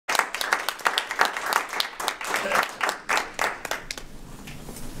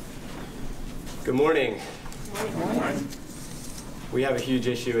Good morning. Good morning. We have a huge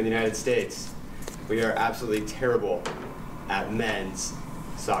issue in the United States. We are absolutely terrible at men's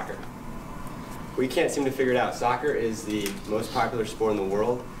soccer. We can't seem to figure it out. Soccer is the most popular sport in the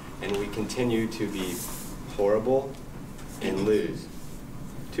world, and we continue to be horrible and lose.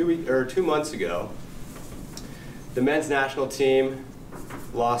 2 months ago, the men's national team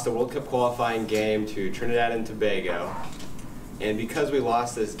lost a World Cup qualifying game to Trinidad and Tobago. And because we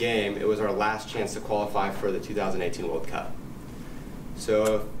lost this game, it was our last chance to qualify for the 2018 World Cup.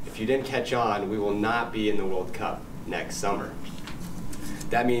 So if you didn't catch on, we will not be in the World Cup next summer.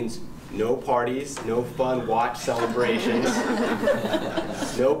 That means no parties, no fun watch celebrations,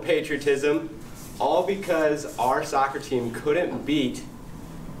 no patriotism, all because our soccer team couldn't beat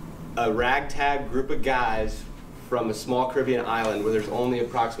a ragtag group of guys from a small Caribbean island where there's only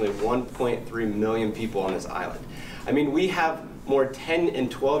approximately 1.3 million people on this island. I mean, we have more 10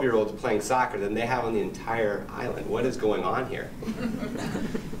 and 12-year-olds playing soccer than they have on the entire island. What is going on here?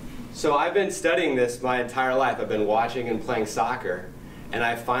 So I've been studying this my entire life. I've been watching and playing soccer, and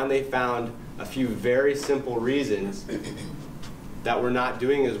I finally found a few very simple reasons that we're not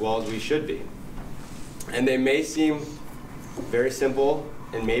doing as well as we should be. And they may seem very simple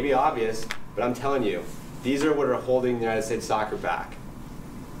and maybe obvious, but I'm telling you, these are what are holding the United States soccer back.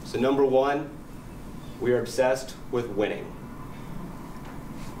 So number one, we are obsessed with winning.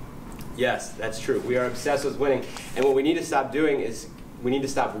 Yes, that's true. We are obsessed with winning. And what we need to stop doing is we need to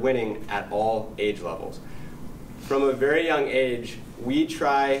stop winning at all age levels. From a very young age, we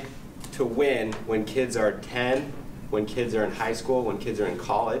try to win when kids are 10, when kids are in high school, when kids are in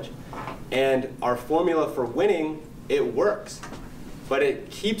college. And our formula for winning, it works. But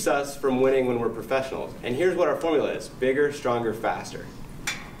it keeps us from winning when we're professionals. And here's what our formula is: bigger, stronger, faster.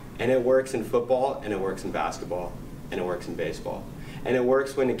 And it works in football, and it works in basketball, and it works in baseball. And it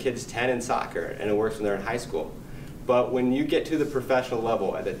works when a kid's 10 in soccer, and it works when they're in high school. But when you get to the professional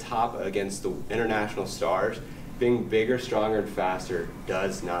level at the top against the international stars, being bigger, stronger, and faster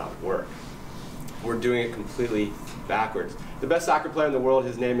does not work. We're doing it completely backwards. The best soccer player in the world,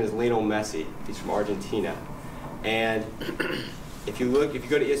 his name is Lionel Messi. He's from Argentina. And if you go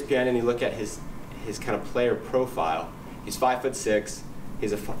to ESPN and you look at his kind of player profile, he's 5'6",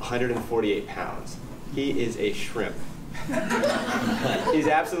 he's 148 pounds. He is a shrimp. He's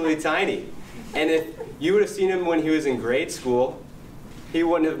absolutely tiny. And if you would have seen him when he was in grade school, he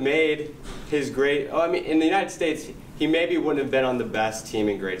wouldn't have made his grade. Oh, I mean, in the United States, he maybe wouldn't have been on the best team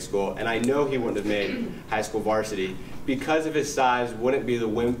in grade school, and I know he wouldn't have made high school varsity because of his size. Wouldn't be the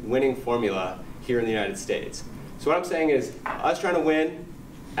winning formula here in the United States. So what I'm saying is, us trying to win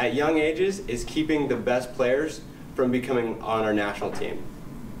at young ages is keeping the best players from becoming on our national team.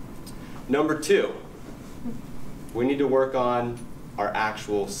 Number two, we need to work on our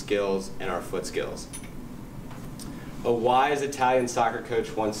actual skills and our foot skills. A wise Italian soccer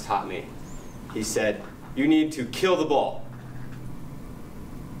coach once taught me. He said, you need to kill the ball.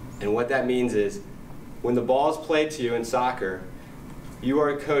 And what that means is, when the ball is played to you in soccer, you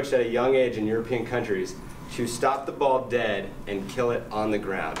are coached at a young age in European countries to stop the ball dead and kill it on the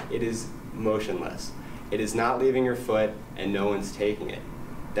ground. It is motionless. It is not leaving your foot, and no one's taking it.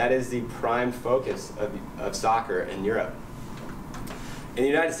 That is the prime focus of soccer in Europe. In the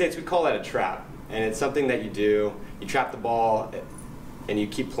United States, we call that a trap, and it's something that you do. You trap the ball, and you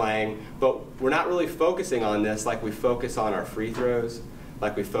keep playing, but we're not really focusing on this like we focus on our free throws,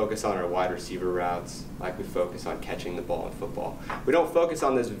 like we focus on our wide receiver routes, like we focus on catching the ball in football. We don't focus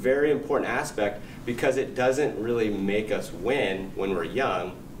on this very important aspect because it doesn't really make us win when we're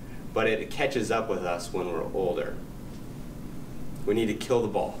young, but it catches up with us when we're older. We need to kill the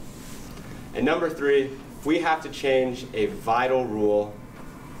ball. And number three, we have to change a vital rule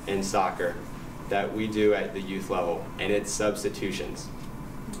in soccer that we do at the youth level, and it's substitutions.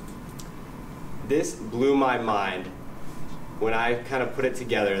 This blew my mind when I kind of put it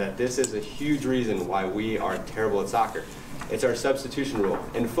together that this is a huge reason why we are terrible at soccer. It's our substitution rule.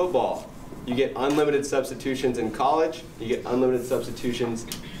 In football, you get unlimited substitutions in college, you get unlimited substitutions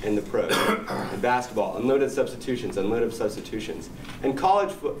in the pros. In basketball, unlimited substitutions, unlimited substitutions. In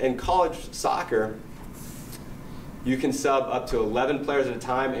college soccer, you can sub up to 11 players at a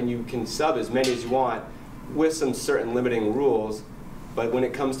time, and you can sub as many as you want with some certain limiting rules. But when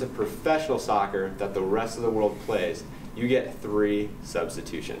it comes to professional soccer that the rest of the world plays, you get 3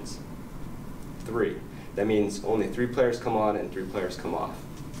 substitutions. 3. That means only 3 players come on and 3 players come off.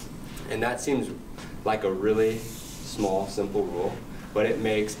 And that seems like a really small, simple rule, but it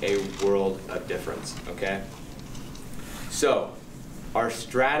makes a world of difference, okay? So, our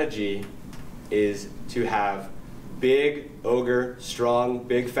strategy is to have big, ogre, strong,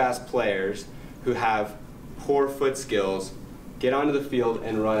 big, fast players who have poor foot skills get onto the field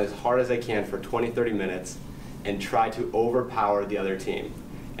and run as hard as they can for 20, 30 minutes and try to overpower the other team.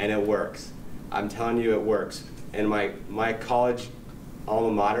 And it works. I'm telling you, it works. In my college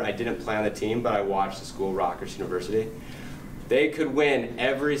alma mater, I didn't play on the team, but I watched the school, Rutgers University. They could win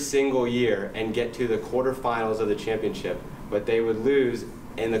every single year and get to the quarterfinals of the championship, but they would lose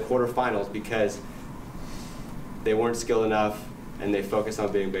in the quarterfinals because they weren't skilled enough and they focused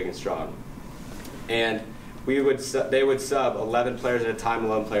on being big and strong. And they would sub 11 players at a time,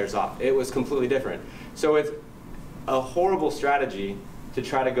 11 players off. It was completely different. So it's a horrible strategy to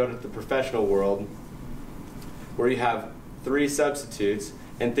try to go to the professional world where you have 3 substitutes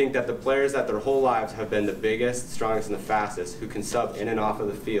and think that the players that their whole lives have been the biggest, strongest, and the fastest, who can sub in and off of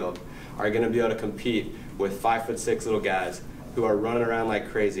the field, are going to be able to compete with 5'6" little guys who are running around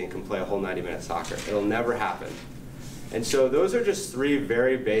like crazy and can play a whole 90-minute soccer. It'll never happen. And so those are just 3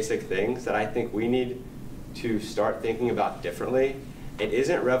 very basic things that I think we need to start thinking about differently. It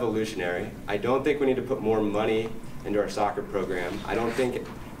isn't revolutionary. I don't think we need to put more money into our soccer program. I don't think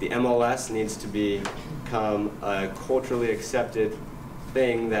the MLS needs to become a culturally accepted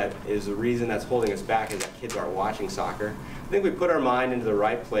thing that is the reason that's holding us back, is that kids aren't watching soccer. I think we put our mind into the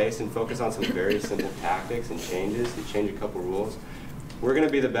right place and focus on some very simple tactics and changes to change a couple rules. We're going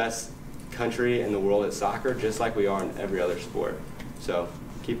to be the best country in the world at soccer, just like we are in every other sport. So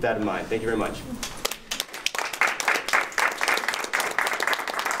keep that in mind. Thank you very much.